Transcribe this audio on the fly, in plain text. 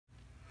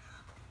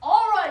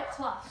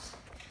class.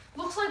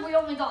 Looks like we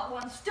only got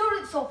one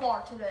student so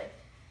far today.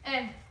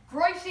 And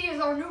Gracie is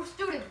our new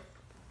student.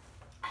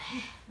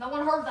 No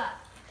one heard that.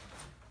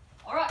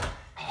 All right.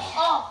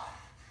 Oh,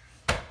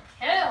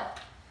 hell.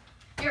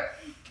 You're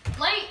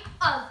late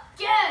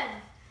again.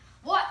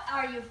 What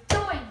are you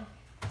doing?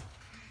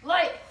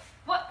 Late.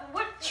 What?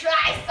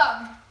 Try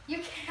some.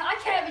 I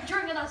can't be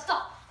drinking that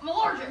stuff. I'm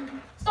allergic.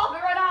 Stop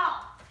it right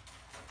now.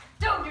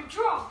 Dude, you're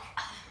drunk.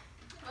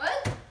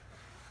 What?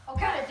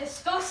 Okay,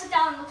 discuss it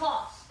down in the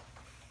class.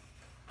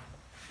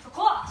 The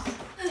class.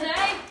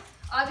 Today,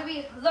 I'm going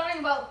to be learning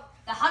about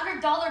the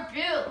 $100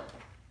 bill.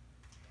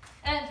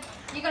 And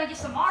you're going to get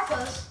some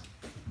markers.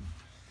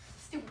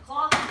 Stupid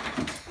class.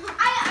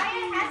 I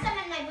have some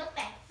in my book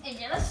bag. And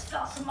yeah, let's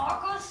got some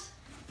markers.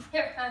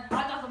 Here, I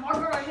got the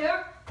marker right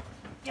here.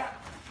 Yeah.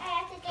 I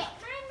have to get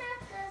my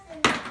markers in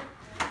my book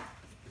bag.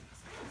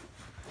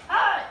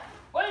 Hey,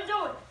 what are you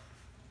doing?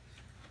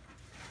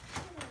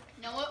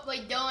 Know what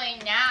we're doing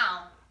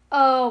now?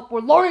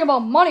 We're learning about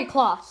money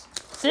class.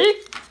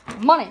 See?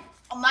 Money.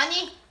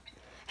 Money?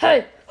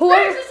 Hey,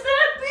 whoever. This is the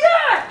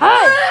FBI!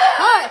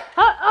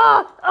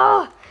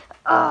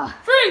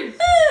 Freeze!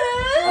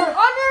 We're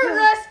under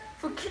arrest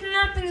for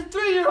kidnapping a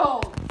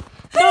 3-year-old.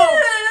 No!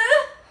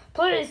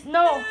 Please,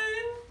 no.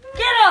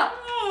 Get up!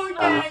 Oh,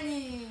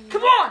 Daddy.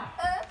 Come on!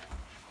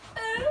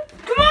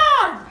 Come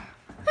on!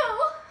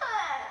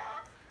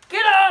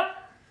 Get up!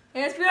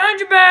 Hands behind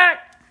your back.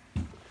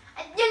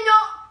 Do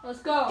not,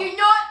 Let's go. do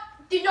not.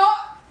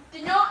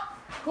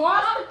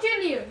 Class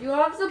continue. You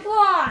have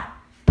supply.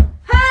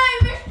 Hey,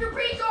 Mr.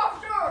 Peace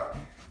Officer!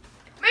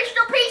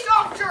 Mr. Peace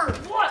Officer!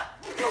 What?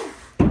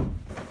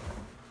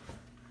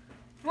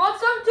 Want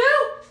some too?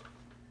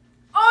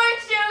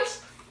 Orange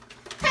juice!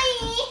 Hey!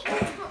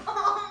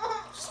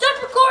 Stop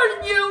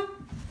recording you.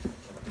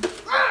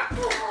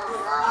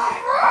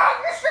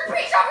 Mr.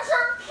 Peace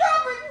Officer!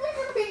 Stop it,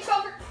 Mr. Peace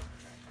Officer!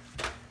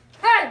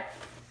 Hey!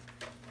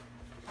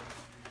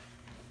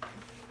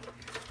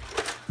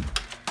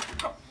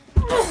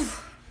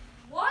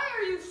 Why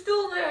are you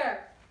still there?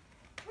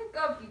 Wake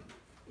up, you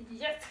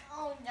idiot.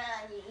 Oh,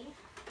 Daddy.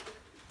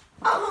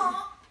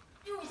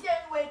 You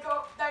said wake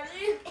up,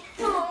 Daddy.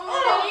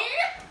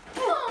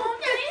 Oh,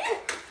 Daddy.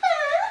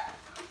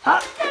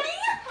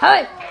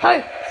 Hey,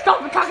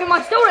 stop attacking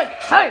my student.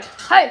 Hey,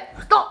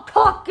 stop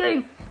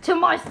talking to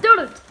my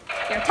student.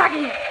 You're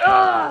attacking me.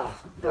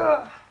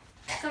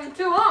 Some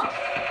too, huh?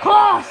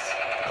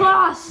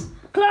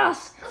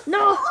 Class,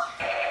 no.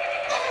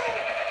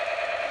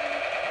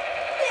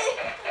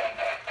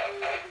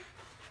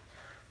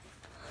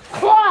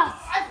 Class.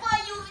 I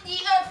thought you were the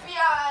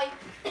FBI.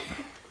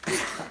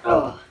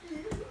 Ugh.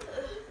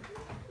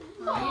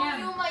 Oh,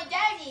 you're my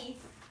daddy.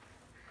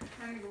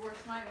 I need to work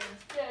my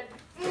instead.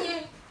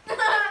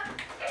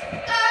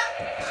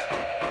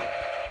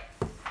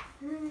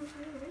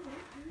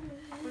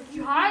 What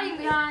you hiding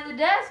behind the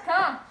desk,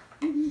 huh?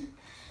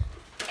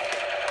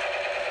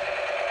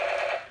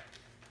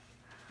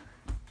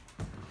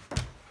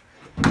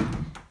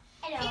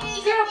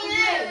 Get up with me.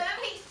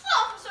 Peace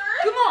Officer.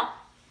 Come on.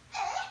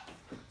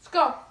 Let's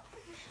go.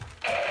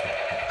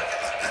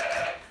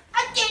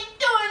 I didn't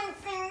do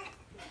anything.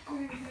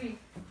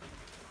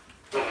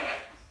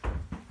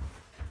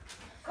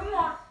 Come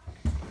on.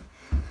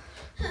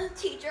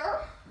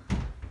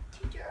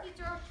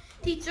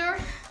 Teacher.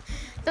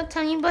 Don't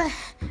tell me, but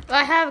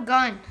I have a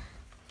gun.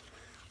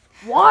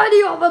 Why do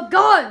you have a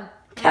gun,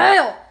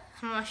 Kale?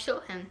 I'm gonna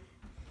shoot him.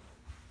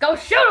 Go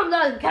shoot him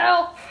then,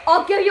 Kale.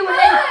 I'll give you an A.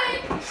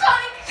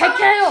 Hey,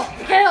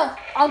 Kale,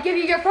 I'll give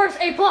you your first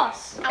A+.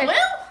 I will?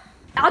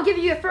 I'll give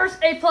you your first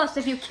A+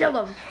 if you kill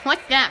him.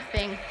 What's that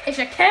thing? It's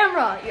a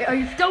camera. Are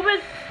you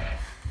stupid?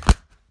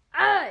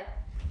 Hey,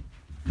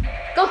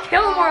 go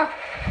kill him or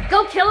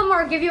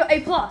I'll give you an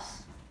A+.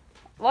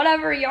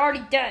 Whatever, you're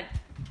already dead.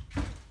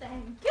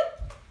 Thank you.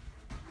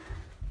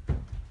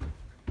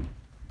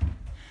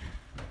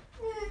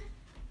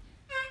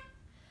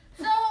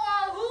 So,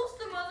 who's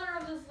the mother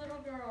of this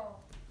little girl?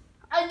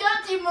 I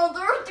got the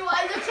mother. Do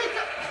I look at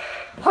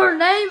the... Her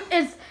name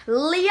is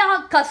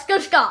Leah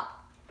Kaskushka.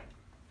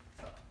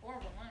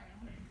 Horrible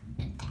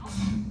name.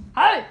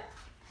 Hey,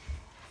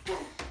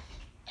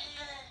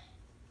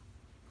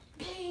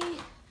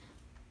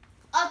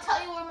 I'll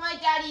tell you where my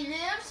daddy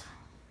lives.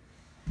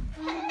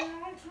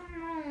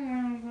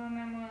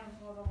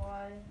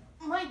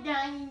 My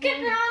daddy Get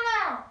lives... down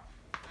now!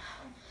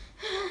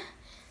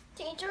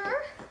 Teacher?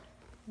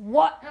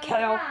 what,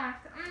 Kale?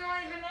 I'm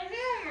not even a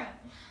human.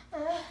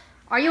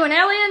 Are you an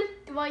alien?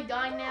 Do I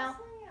die now?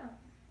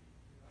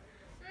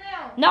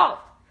 No. No.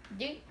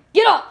 Dude,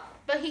 Get up.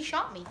 but he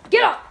shot me.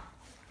 Get up.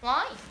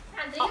 Why?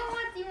 Do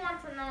you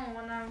want to know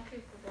when I'm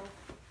capable?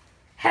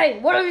 Hey,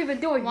 what have you been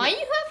doing? Why here?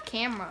 you have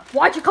camera?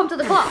 Why'd you come to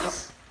the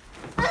class?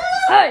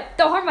 Hey,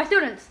 don't hurt my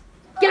students.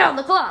 Get out of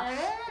the class.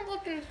 I'm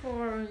looking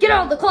for... Get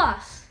out of the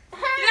class. You're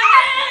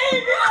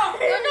not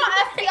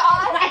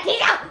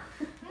FBI.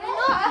 You're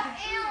not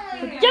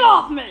alien. Get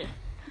off me.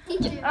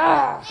 Teacher.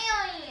 Ah.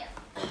 Alien.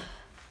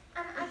 I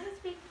can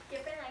speak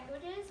different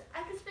languages.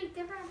 I can speak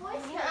different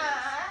voices.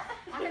 Yeah.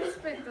 I can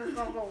speak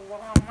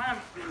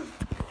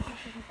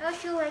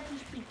Also like you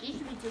speak this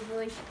with your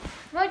voice.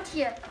 Right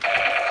here.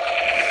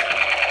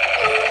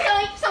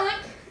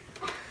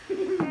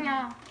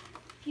 No.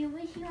 If you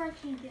wish you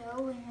want to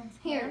go and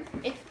Here,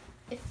 if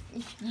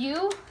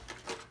you,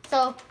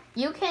 so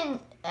you can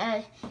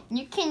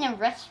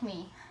arrest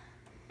me.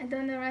 I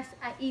don't arrest,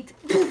 I eat.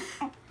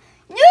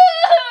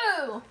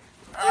 No!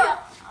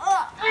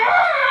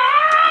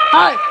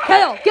 Hey,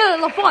 Kale, get out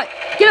of the fight!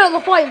 Get out of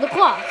the fight in the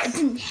class! I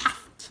didn't have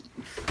to.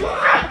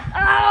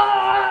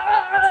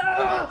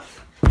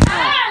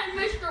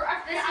 Mr.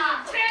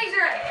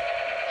 Taser!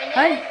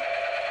 Hey,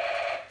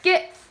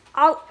 get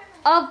out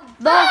of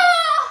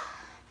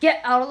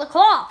the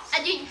class!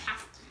 I didn't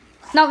have to.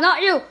 No,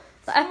 not you.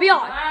 The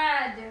FBI.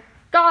 Bad.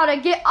 Gotta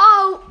get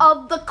out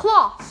of the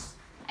class.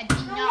 I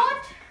did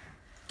not.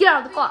 Get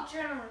out of the class.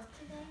 Today,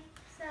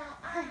 so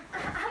I'm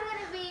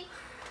gonna be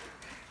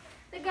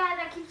the guy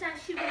that keeps on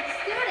shooting the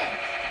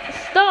students.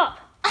 Stop.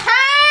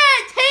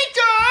 Hey,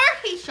 teacher!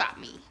 He shot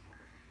me.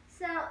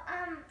 So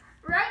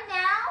right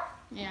now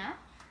Yeah.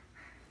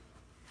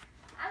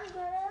 I'm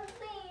gonna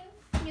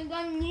leave. You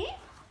gonna leave?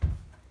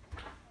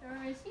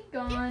 Or is he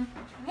gone?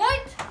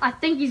 What? I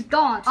think he's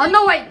gone. Oh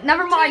no, wait.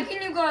 Never mind.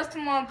 Taking you guys to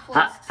my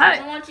place. Hey.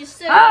 I want you to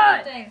say Hey.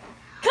 everything.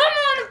 Come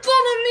on and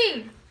follow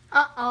me.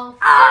 Uh-oh.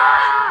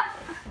 Ah!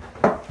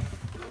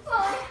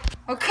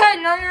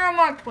 Okay, now you're at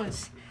my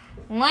place.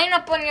 Line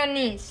up on your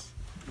knees.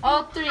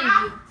 All three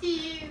of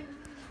you.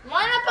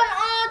 Line up on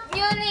all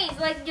your knees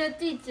like your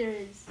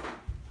teachers.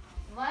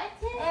 What?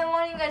 And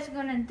when you guys are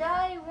gonna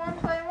die one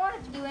by one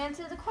if you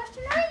answer the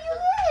question how you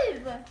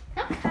live.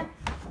 Okay.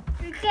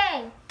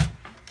 Okay.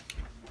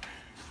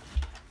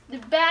 The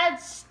bad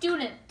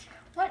student.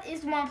 What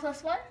is 1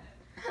 plus 1?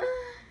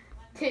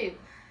 2.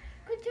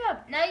 Good job.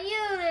 Now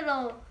you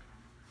little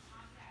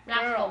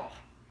girl.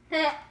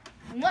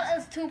 What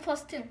is 2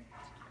 plus 2?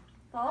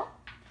 4.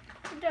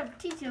 Good job.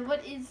 Teacher,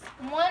 what is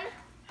 1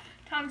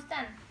 times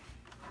 10?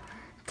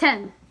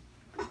 10.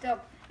 Good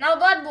job. Now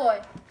bad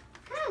boy.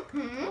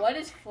 Hmm. What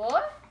is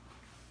 4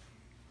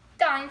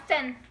 times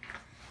 10?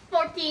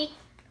 40.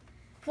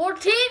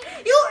 14?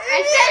 You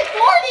I said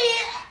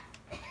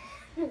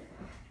 40.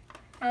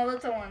 Now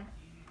little one.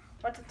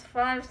 What is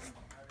 5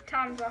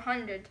 times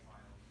 100?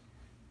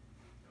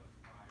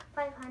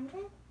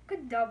 500.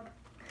 Good job.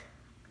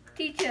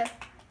 Teacher,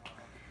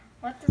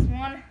 what is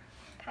 1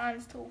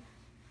 times 2?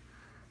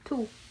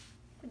 2.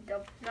 Good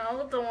job. Now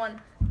little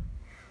one.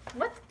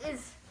 What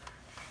is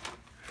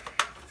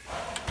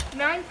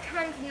 9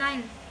 times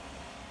 9?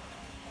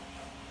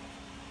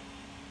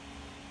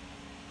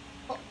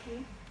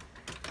 14.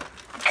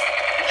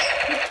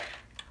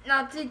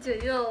 Now teacher,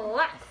 you're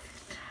left.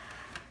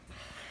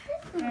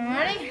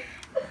 Ready?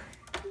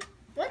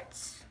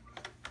 What's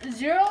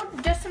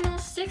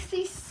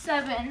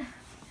 0.67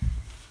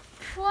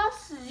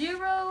 plus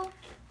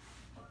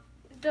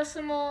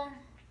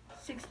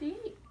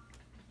 0.68?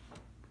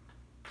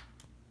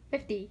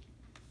 50.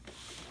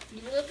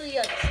 You little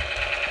yuck.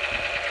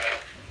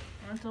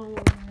 That's all.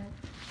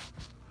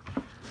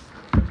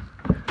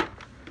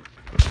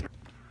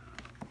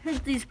 I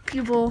think these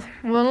people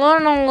will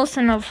learn and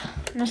listen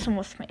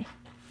with me.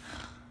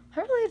 I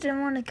really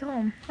didn't want to go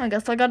home. I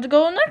guess I got to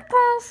go in next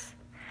class.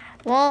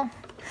 Well,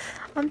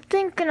 I'm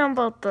thinking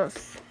about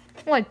this.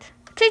 Wait,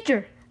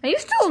 teacher, are you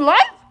still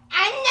alive?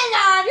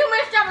 You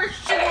missed our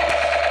sugar.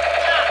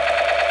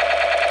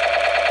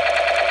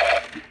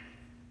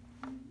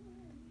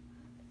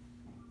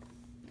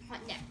 What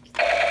next?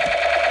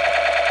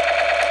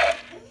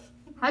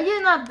 How are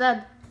you not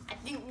dead? I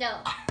didn't know.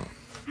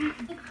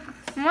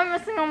 Am I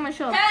missing on my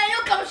show? Hey,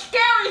 look, I'm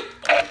scary.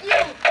 You.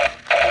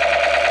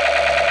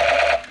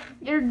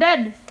 You're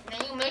dead. Now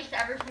you missed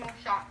every single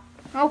shot.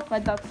 Oh, I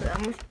thought so.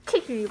 I'm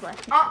kicking you back.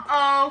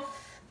 Uh-oh.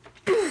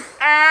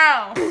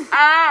 Ow.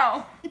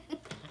 Ow.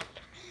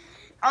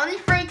 Only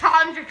 3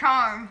 times your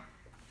charm.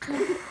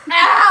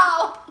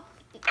 Ow.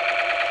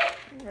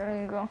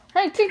 There you go.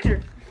 Hey,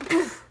 teacher.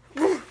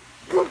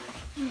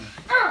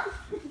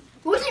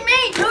 What do you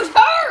mean? Who's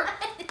her?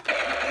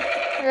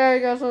 There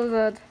you go, so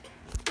dead.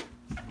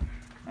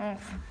 Oh,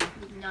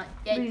 He's not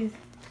dead. please.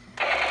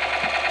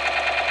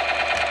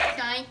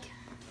 Psych.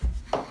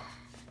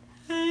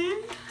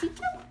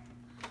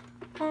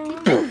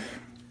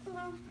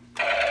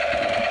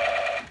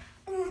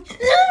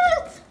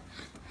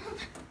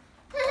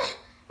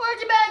 Where's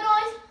the bad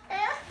guys?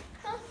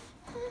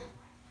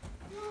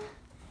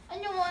 I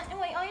don't want.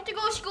 Wait, I have to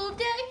go to school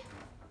today.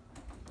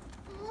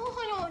 Oh,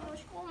 I don't want to go to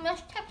school.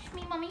 Must text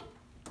me, mommy.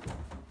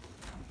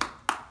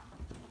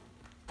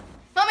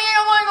 Mommy, I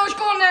don't want to go to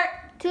school today.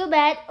 Too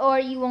bad, or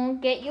you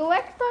won't get your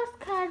Xbox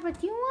card,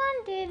 but you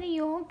wanted.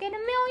 You won't get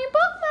 1,000,000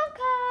 Pokemon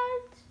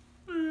cards.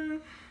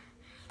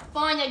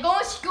 Fine, I go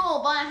to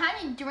school, but I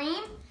had a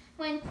dream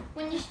when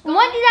you school.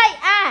 What did I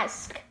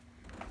ask?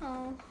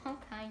 Oh,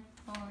 okay,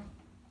 fine.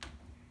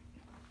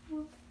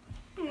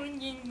 I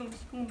didn't go to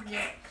school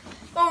yet.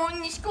 Oh,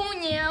 I'm in school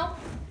now.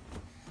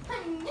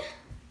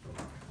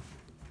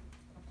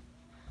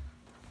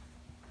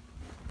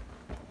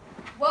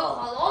 Well,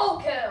 hello,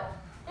 Kale.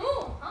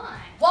 Oh,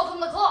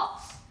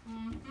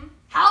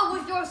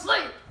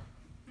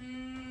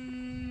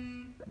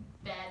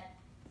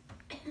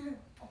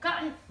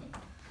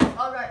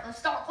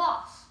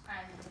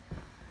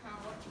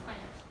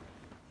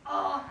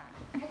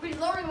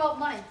 about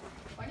money.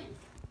 Funny?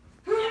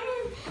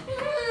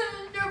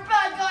 There are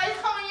bad guys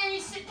coming any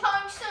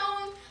time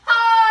soon.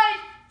 Hide!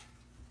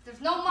 There's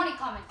no money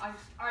coming.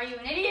 Are you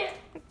an idiot?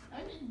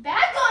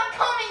 Bad guy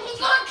coming. He's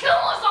gonna kill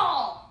us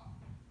all.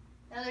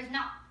 No, there's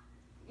not.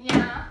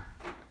 Yeah.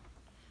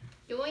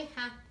 Do we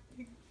have?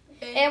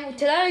 And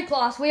today,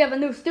 class, we have a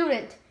new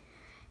student.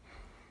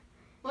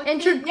 What's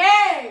his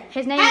name?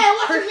 His name Hey, is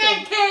what's your Christian.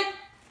 name, kid?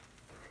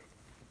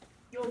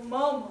 Your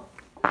mama.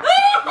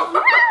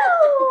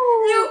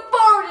 You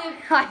farted.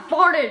 I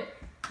farted.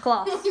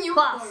 Class. You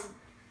Class. farted.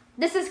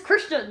 This is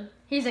Christian.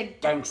 He's a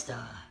gangster.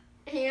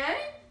 He ain't?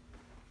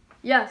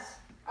 Yes.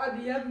 I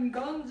be having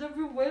guns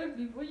everywhere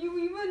before you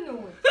even know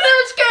it.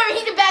 I'm scared.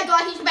 He's a bad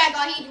guy. He's a bad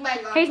guy. He's a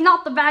bad guy. He's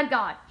not the bad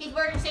guy. He's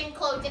wearing the same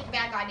clothes that the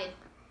bad guy did.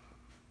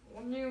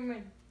 What do you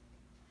mean?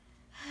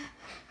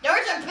 There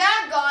was a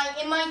bad guy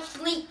in my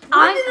sleep.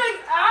 What did I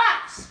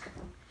ask?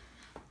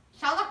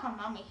 Sounds like my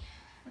mommy.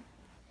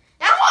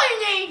 That's why you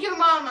named your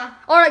mama.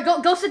 All right,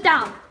 go sit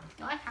down.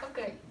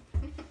 Okay.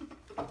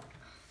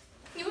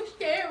 You're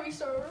scary,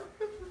 sir.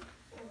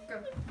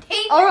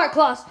 All right,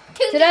 class.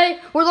 Today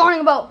we're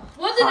learning about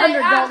What did I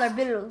 $100 ask?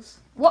 bills.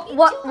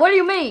 What do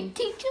you mean?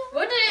 Teacher?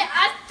 What did I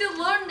ask to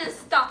learn this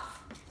stuff?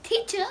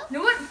 Teacher?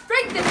 No one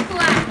freak this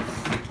class.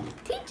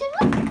 Teacher?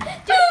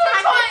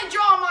 Just trying to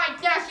draw my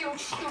desk, you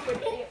stupid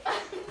idiot.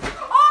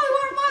 Oh,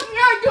 what am I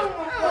doing?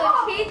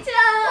 Teacher, I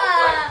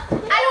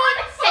don't want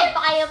to say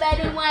bye him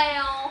anyway.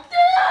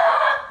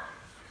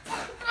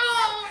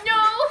 Oh, no.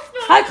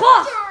 Hey,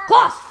 class.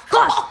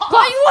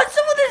 why you want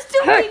some of this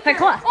too? Hey,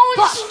 class.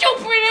 Oh,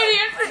 stupid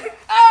idiot.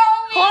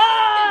 Oh,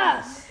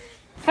 Class.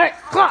 Hey,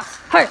 class.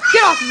 Hey,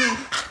 get off of him.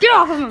 Get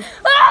off of him.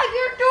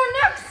 you're doing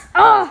next.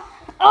 Help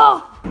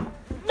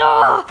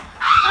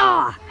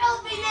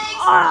me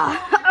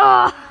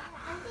next.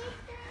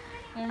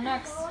 You're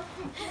next.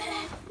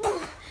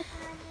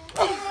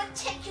 I'm gonna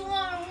take you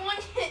on in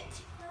one hit.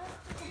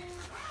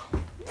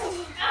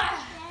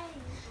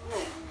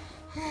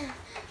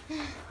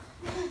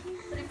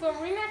 Ready for a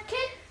rematch,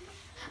 kid?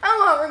 I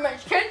want a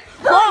rematch, kid.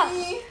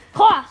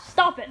 Class,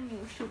 stop it.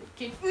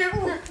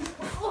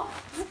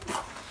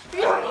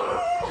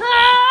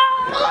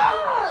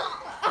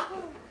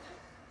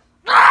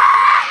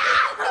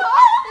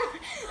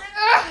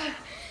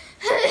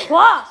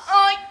 Class.